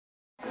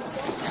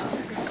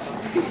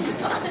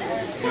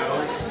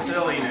No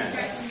silliness.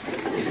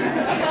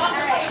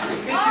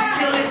 This is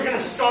silly. We're going to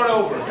start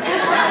over.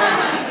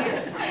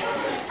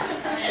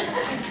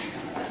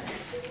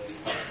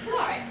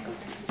 Alright.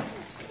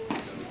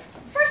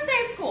 First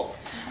day of school.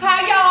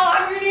 Hi, y'all.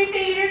 I'm your new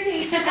theater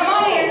teacher. Come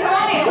on in. Come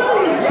on in.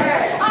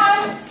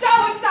 I'm so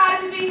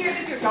excited to be here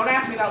this year. Don't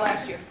ask me about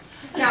last year.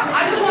 Now,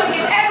 I just want to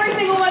give every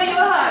single one of you a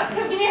hug.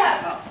 Come give me a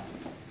hug.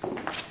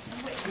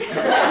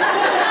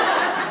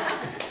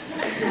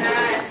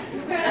 Nice.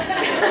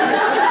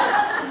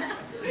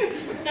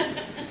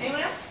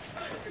 Anyone else?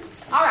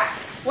 Alright.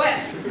 Well,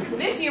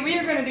 this year we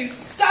are going to do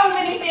so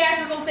many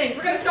theatrical things.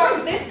 We're going to start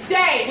with this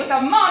day with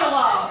a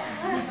monologue.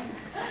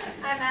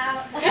 I'm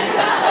out.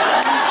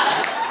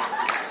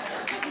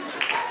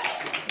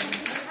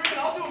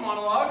 I'll do a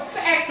monologue.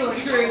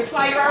 Excellent, Drew. That's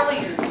why you're our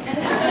leader.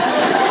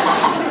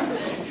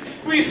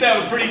 We used to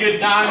have a pretty good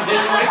time,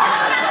 didn't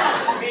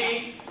we?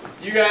 Me,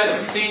 you guys, the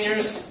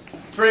seniors,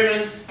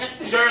 Freeman,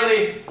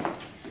 Shirley,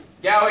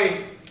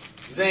 Gowie,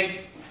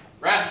 Zink,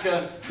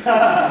 Raska,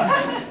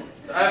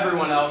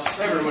 everyone else.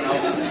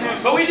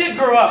 But we did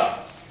grow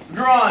up. We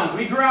grew on.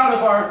 We grew out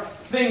of our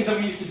things that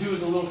we used to do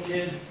as a little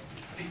kid.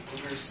 Big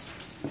boomers.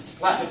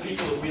 Laugh at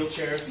people in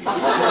wheelchairs.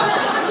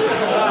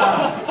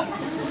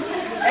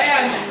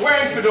 And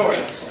wearing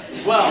fedoras.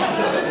 Well,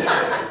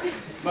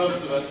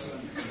 most of us.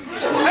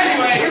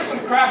 Anyway, here's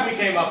some crap we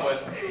came up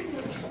with.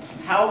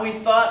 How we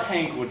thought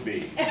Hank would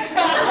be.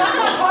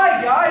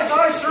 Hi guys,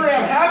 I sure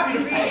am happy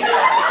to be here.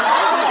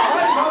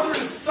 My mother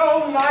is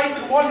so nice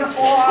and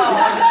wonderful. All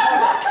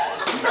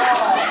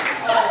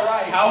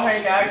right. How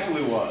Hank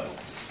actually was.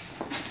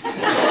 Oh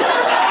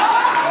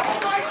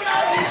my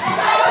God!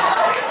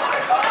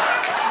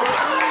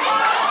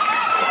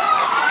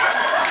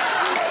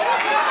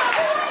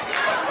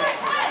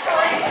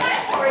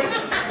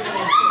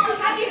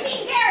 Have you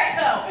seen Garrett,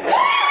 though?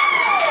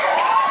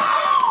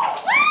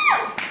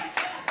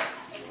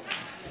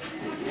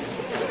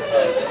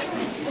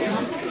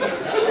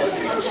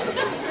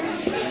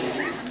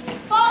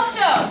 Fall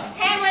show,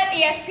 Hamlet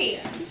ESP.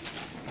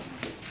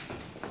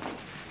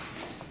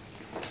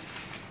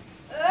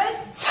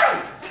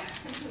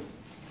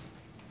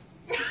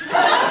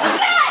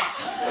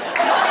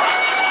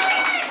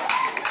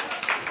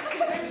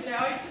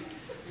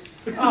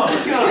 Oh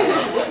God!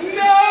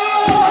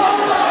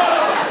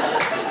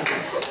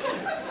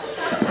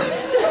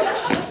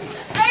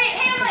 Alright,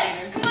 Hamlet,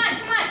 come on.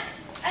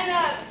 And,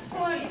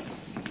 Follies.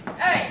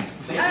 Alright,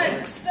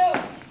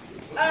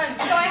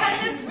 so I had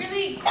this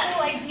really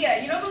cool idea.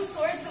 You know those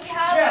swords that we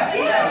have?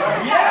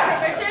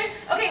 Yeah. Richard?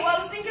 Okay, well I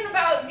was thinking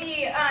about the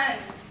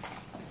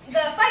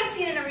fight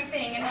scene and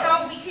everything, and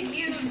how we could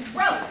use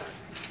rope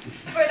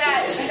for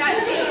that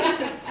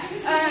scene.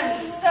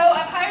 So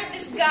I've hired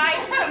this guy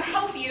to come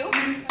help you.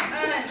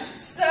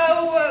 So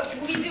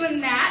we'll be doing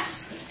that,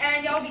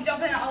 and y'all be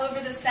jumping all over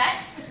the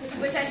set,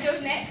 which I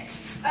showed Nick.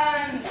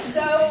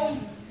 So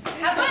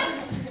have fun.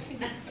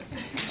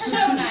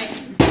 Show night.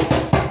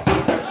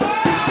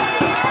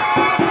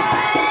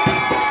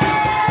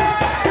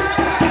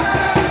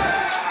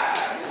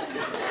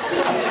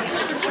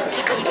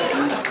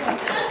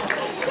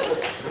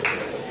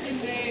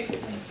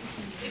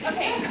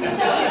 Okay,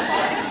 so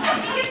I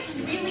think it's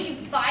really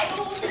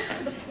vital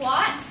to the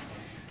plot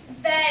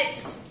that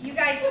you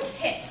guys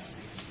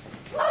kiss.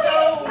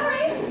 So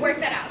work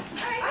that out.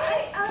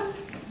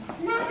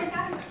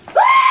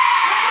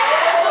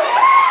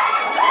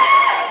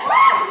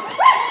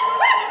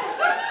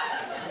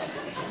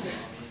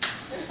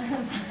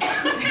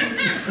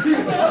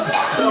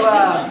 So,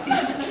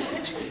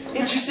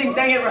 interesting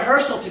thing at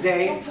rehearsal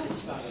today.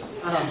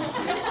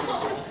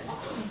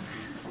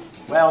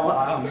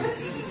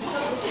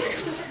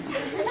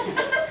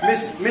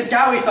 Miss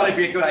Gowie thought it'd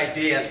be a good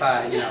idea if,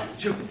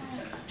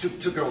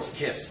 two girls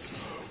kissed.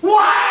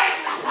 What?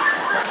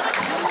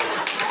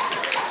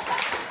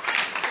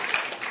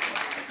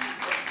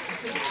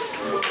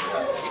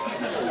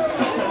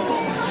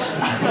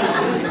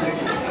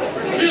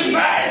 She's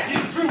mad.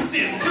 She's truth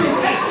is.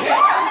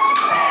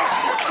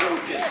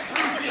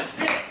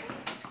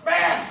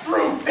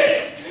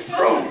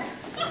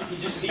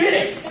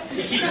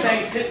 He keeps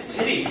saying piss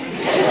titty.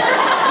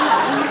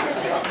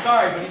 I'm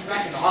sorry, but he's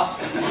back in the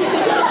hospital.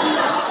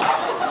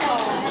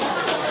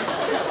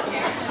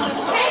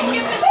 Hey,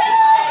 give this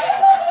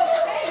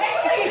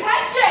Hey,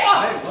 head shake.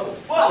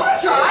 I want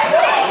to try.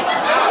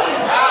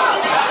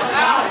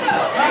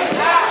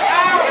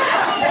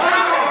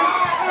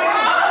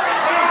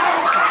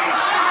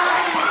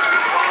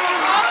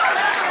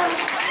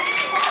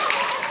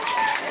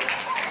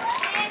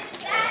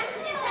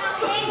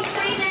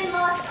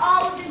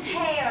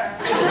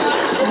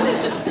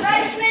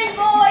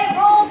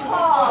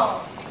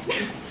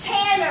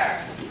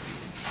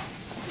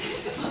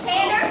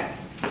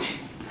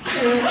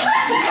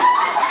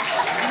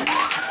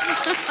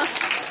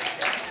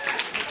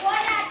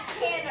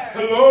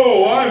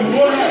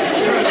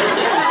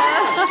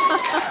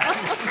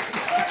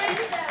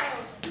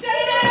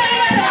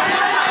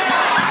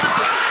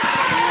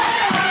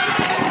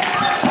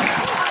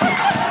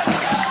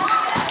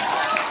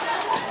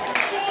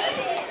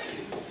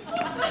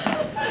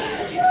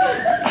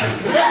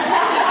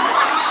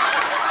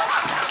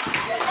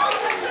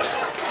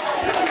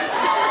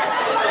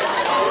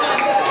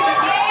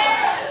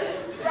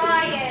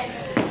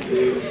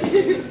 And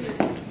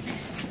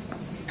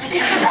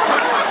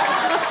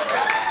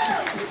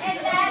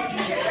that is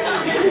your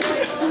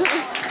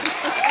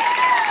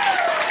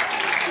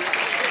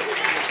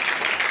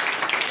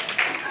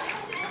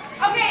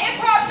Okay,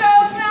 improv show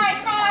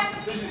tonight, come on.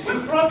 There's an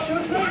improv show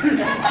tonight?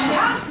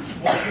 Yeah?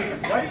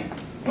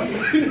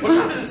 What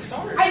time does it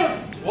start? I don't.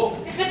 Whoa.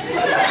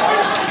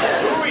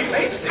 Who are we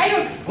facing? I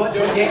don't. What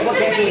Just make it fun.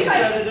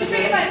 Just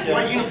make it fun.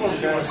 What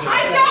uniforms do you want to see? I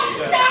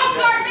don't know,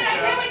 Garvin. I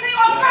can't wait till you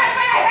all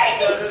graduate. I hate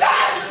you.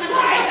 Stop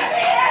playing the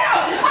piano.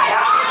 I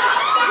hope you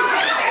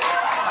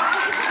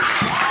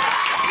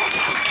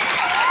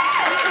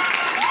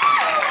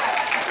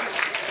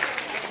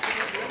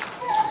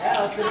Yeah,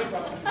 that's good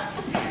improv.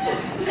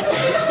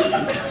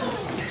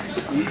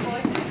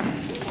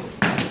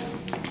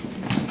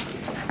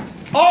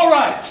 All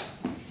right.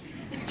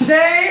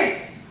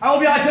 Today, I will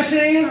be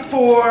auditioning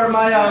for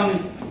my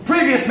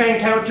previous main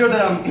character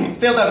that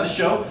failed out of the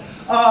show.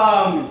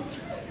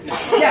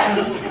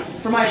 Yes,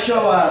 for my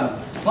show,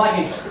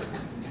 Banquet.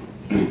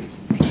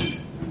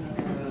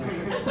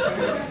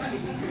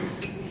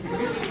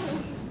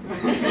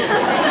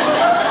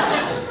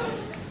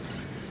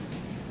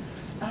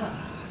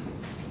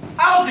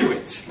 I'll do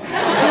it.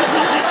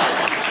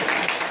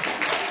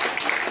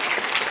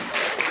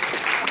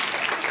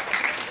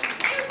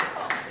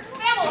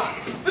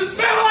 The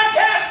Spamalot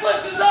cast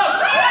list is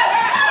up!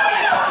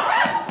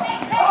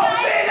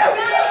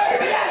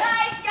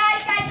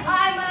 Guys,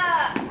 I'm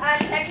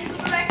technical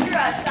director,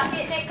 Suck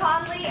It, Nick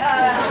Conley.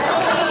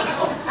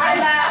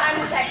 I'm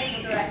the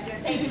technical director.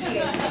 Thank you.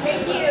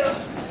 Thank you.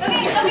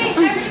 Okay,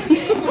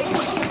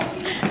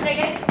 Did I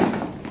get it?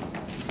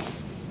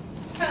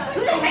 Who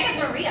the heck is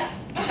Maria?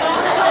 I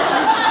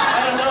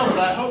don't know,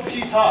 but I hope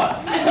she's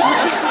hot.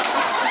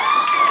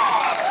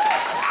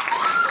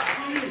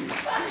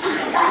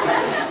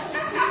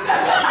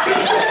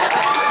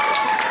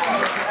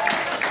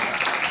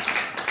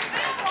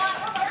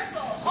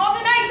 all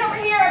the knights over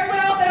here. Everyone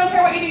else, I don't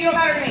care what you do. You don't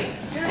matter to me.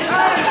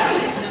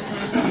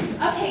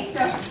 Okay, so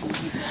I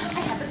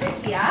have this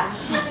idea.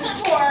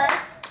 For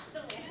the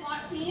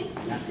Lancelot scene,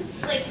 like,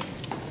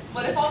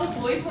 what if all the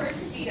boys wear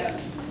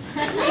Speedos?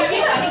 Would that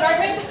be funny,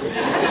 Garvin?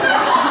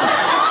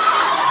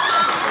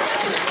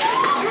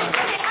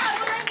 Okay,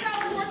 Lorenzo,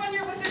 let's work on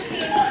your wizard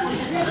scene.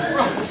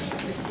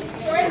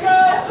 Lorenzo,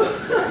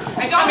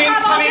 I don't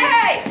have all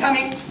day.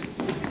 Coming.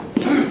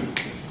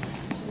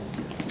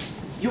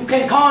 You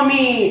can call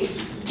me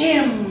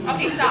Tim.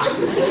 Okay, stop.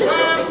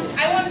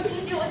 I want to see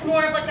you do it with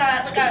more of like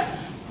a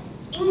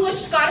English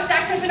Scottish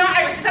accent, but not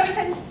Irish. Does that make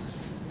sense?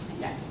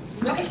 Yes.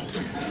 Okay.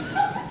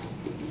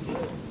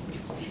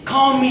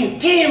 Call me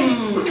Tim.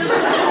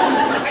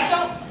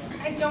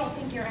 I don't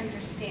think you're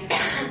understanding.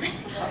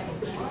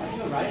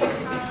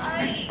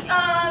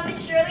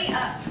 Miss Shirley,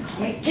 Call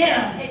me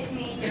Tim. it's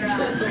me, your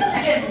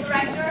technical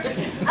director.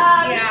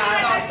 Yeah,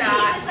 about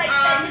that. It's like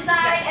set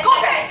design and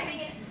Colton!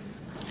 like,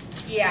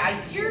 Yeah,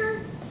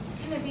 you're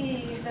gonna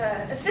be the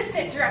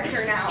assistant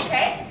director now,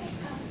 okay?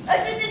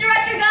 assistant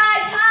director,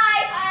 guys. Hi,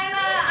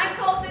 I'm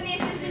Colton, the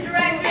assistant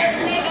director.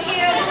 Thank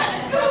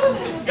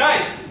you.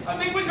 Guys, I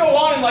think we go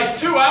on in like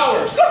 2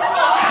 hours.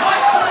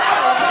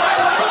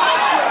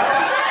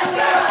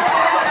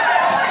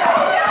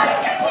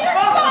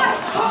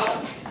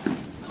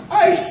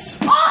 Ice.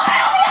 Oh,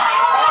 hell yeah!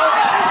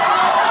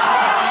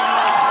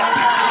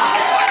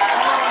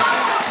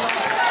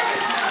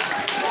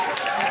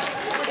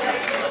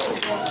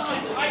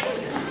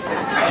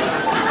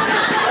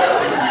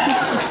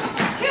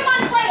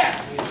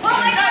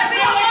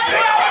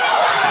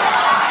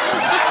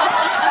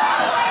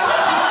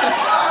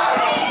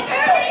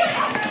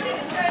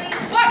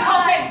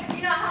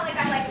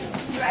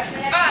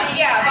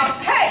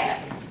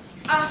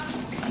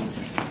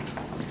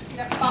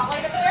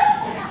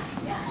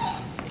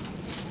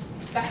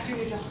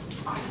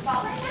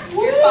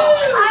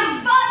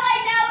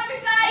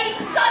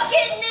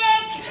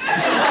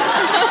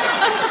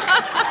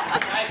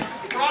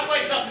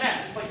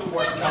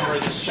 Number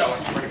of this show, I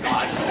swear to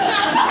God.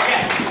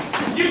 Okay.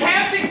 You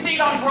can't succeed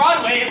on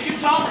Broadway if you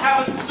don't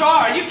have a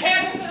star. You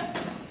can't.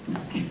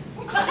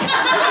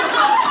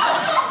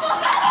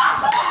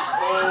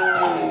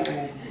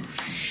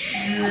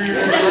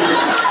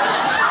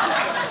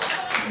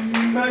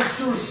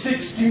 Master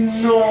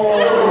 69.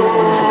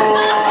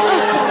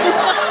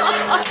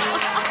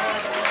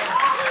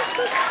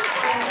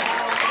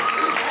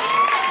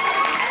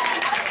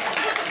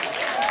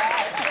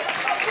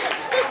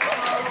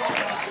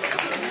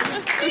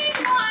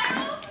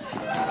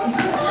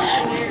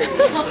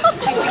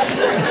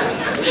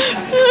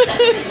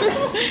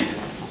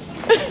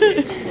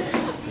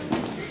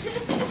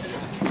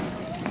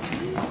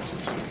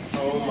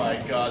 Oh my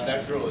god,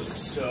 that girl is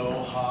so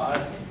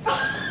hot.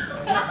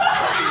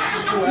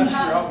 Just go ask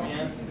her out,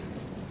 man.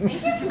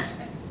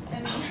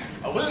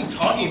 I wasn't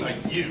talking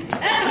about you.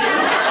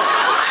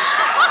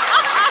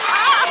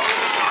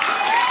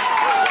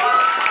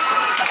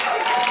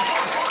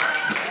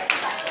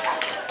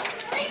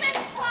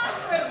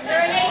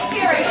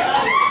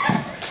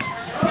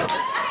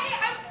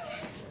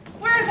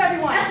 Where is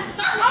everyone?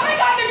 Oh my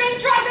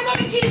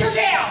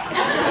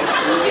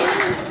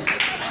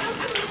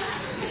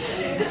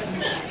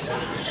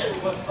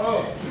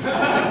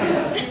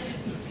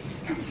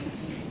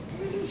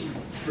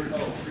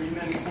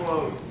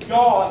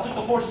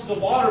horses to the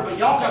water, but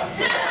y'all got to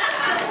drink.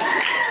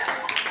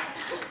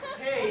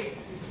 Hey,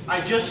 I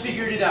just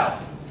figured it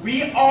out.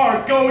 We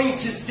are going to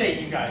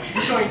state, you guys.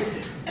 We're going to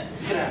state.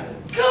 It's gonna happen.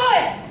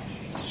 Good!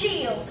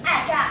 Shields,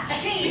 I got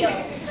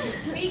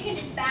shields. We can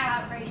just bow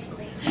out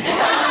gracefully.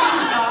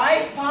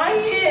 Guys, buy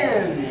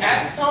in.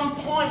 At some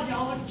point,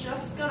 y'all are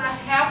just gonna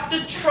have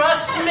to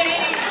trust me.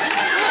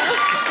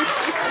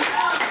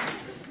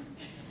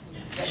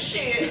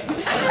 Shit.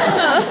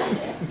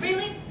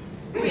 Really?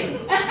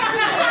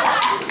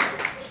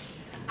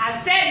 I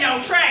said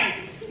no train.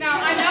 Now,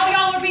 I know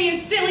y'all are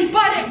being silly,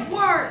 but it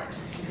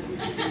works.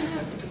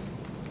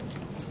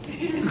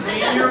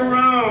 Clean your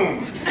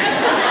room.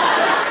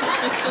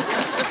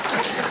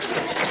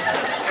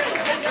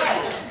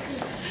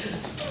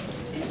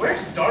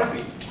 Where's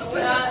Darby?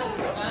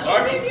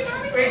 Darby?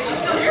 Wait, is she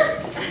still here?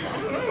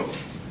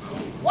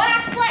 What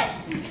act to play?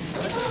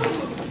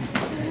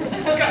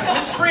 God,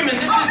 Miss Freeman,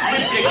 this is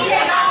ridiculous.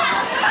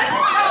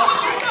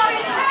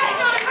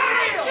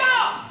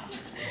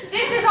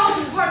 This is all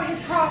just part of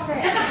his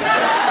process. I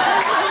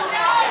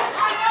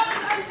know it's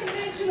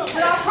unconventional,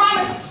 but I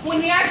promise when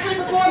we actually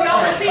perform,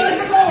 y'all will see me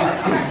perform.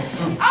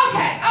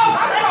 Okay. Oh,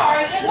 I'm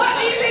sorry. What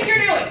do you think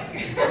you're doing?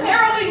 There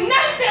will be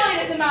no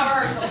silliness in my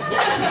rehearsal.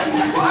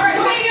 All right,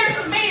 seniors,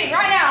 meeting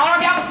right now on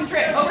our Galveston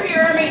trip. Over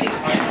here at our meeting.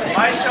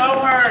 My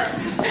toe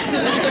hurts.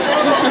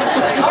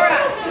 All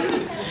right.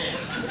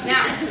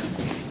 Now,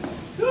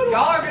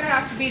 y'all are going to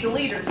have to be the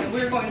leaders, and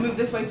we're going to move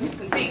this way so we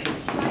can see.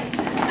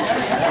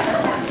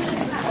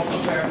 Also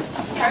fair.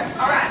 Okay,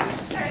 all right.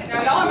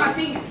 Now, y'all are my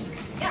seniors.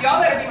 So y'all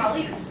better be my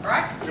leaders, all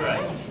right?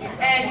 Right.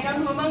 And you know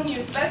who among you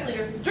is the best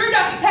leader? Drew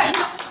Duffy, Pep.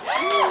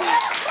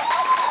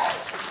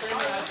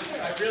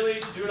 I really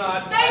do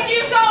not. Thank you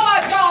so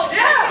much, y'all.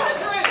 Yeah.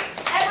 Drew.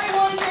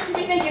 Everyone here should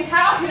be thinking,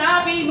 how can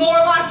I be more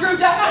like Drew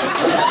Duffy?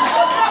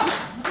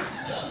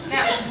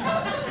 Now,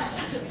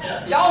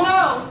 y'all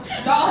know,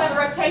 y'all have a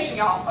reputation,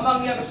 y'all,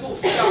 among the other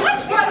schools. Y'all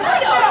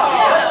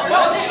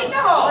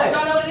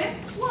know what it is?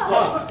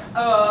 What?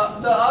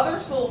 The other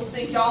schools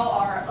think y'all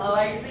are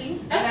lazy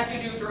and that you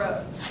do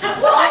drugs. Wait,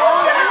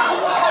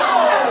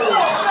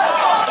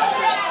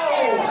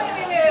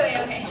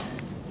 okay.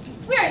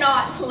 We're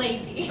not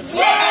lazy.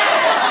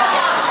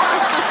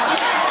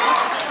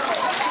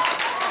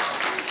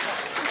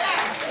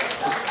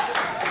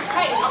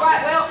 Hey,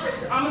 alright, well,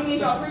 I'm going to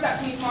need y'all to prove that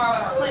to me tomorrow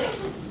at our clinic.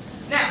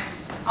 Now,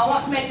 I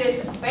want to make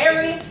this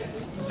very,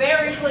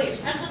 very clear.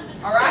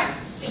 Alright?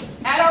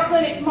 At our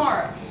clinic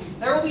tomorrow,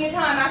 there will be a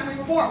time after we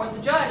perform when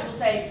the judge will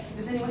say,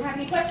 does anyone have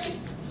any questions?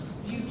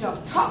 You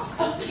don't talk.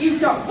 You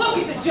don't look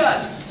at the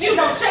judge. You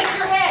don't shake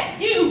your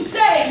head. You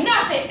say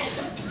nothing.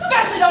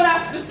 Especially don't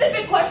ask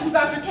specific questions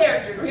about your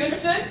character. Are you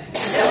understood?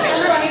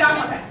 Drew, I need eye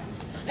contact.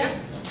 Yeah?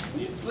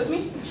 With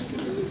me?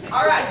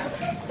 Alright,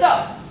 so,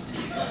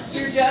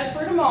 your judge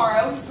for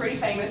tomorrow is pretty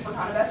famous. We're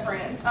kind of best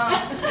friends.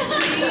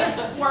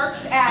 He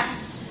works at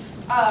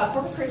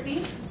Corpus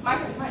Christi.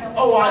 Michael, you might know him.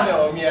 Oh, I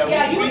know him, yeah.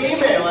 Yeah, you we were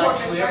thinking email, of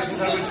Corpus, actually, right? ever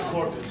since I went to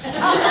Corpus.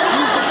 Well,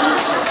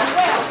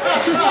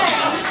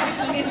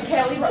 it's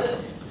Kelly Russell.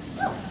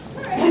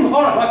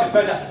 All right, Rocket,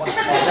 fantastic.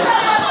 Wonderful.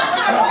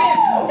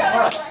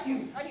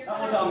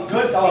 That was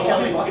good.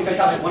 Kelly, Rocket,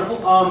 fantastic, wonderful.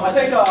 I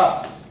think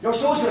your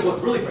show's going to look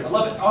really great. I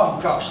love it. Oh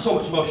gosh, so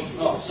much emotion.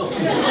 Oh, so good.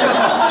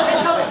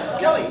 Hey,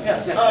 Kelly.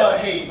 Yes.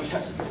 Hey,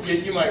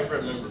 you might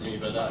remember me,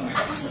 but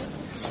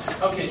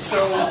okay,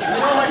 so you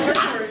know my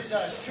character is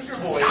Sugar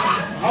Boy. I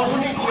was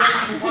wondering if you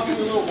noticed me popping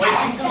the little white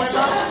things in my mouth.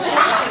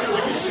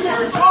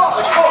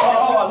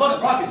 Oh, I love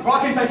it.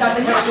 Rocket,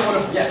 fantastic, character,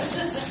 wonderful. Yes.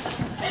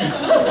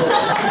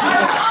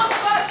 All the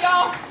best,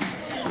 y'all.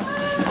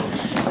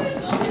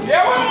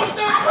 Yeah, we're almost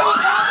done.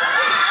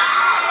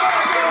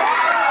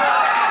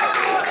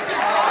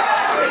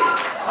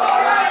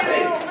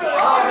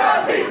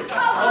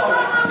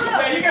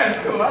 Yeah, you guys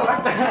are cool. I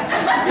like that.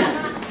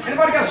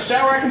 Anybody got a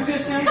shower I can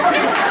piss in? We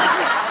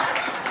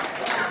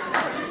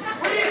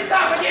need to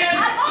stop again.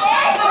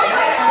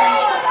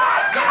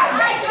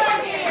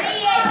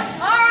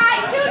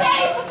 Alright, 2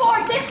 days before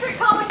district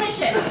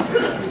competition.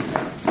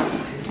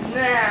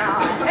 Now,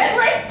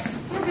 Henry,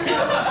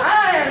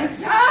 I am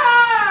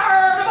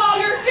tired of all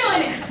your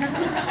silliness.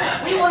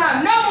 We will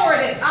have no more of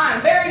this. I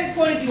am very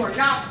disappointed you are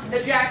not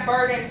the Jack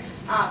Burden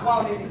I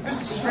wanted.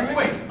 Just bring me.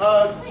 Wait,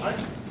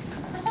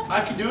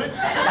 I can do it.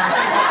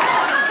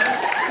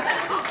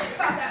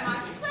 About that,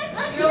 Mike. Let's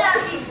not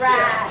be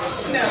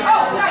rash. No.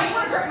 Oh, now you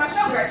want to direct my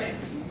show, Gretchen?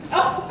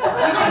 Oh,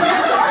 you think you're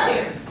in charge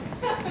here?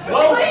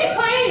 Well,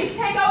 Please,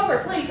 take over,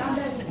 please. I'm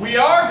desperate. we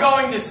are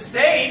going to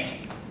state.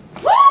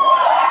 Woo!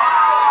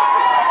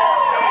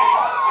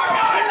 We're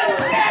going to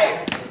state.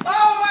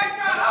 Oh my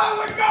God! Oh,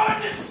 we're going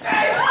to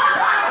state.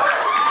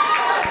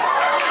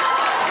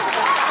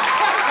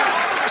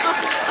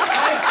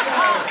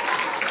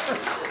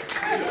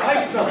 I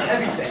smell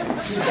heavy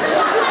things.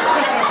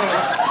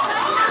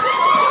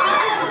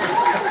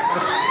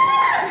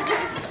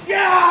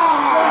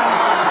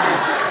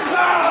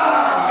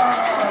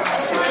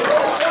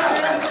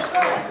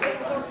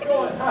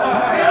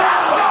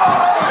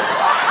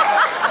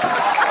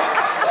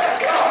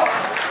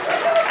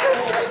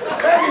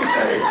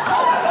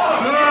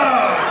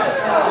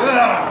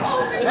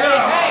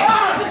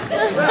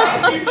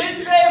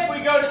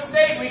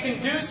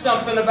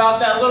 something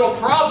about that little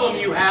problem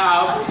you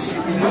have.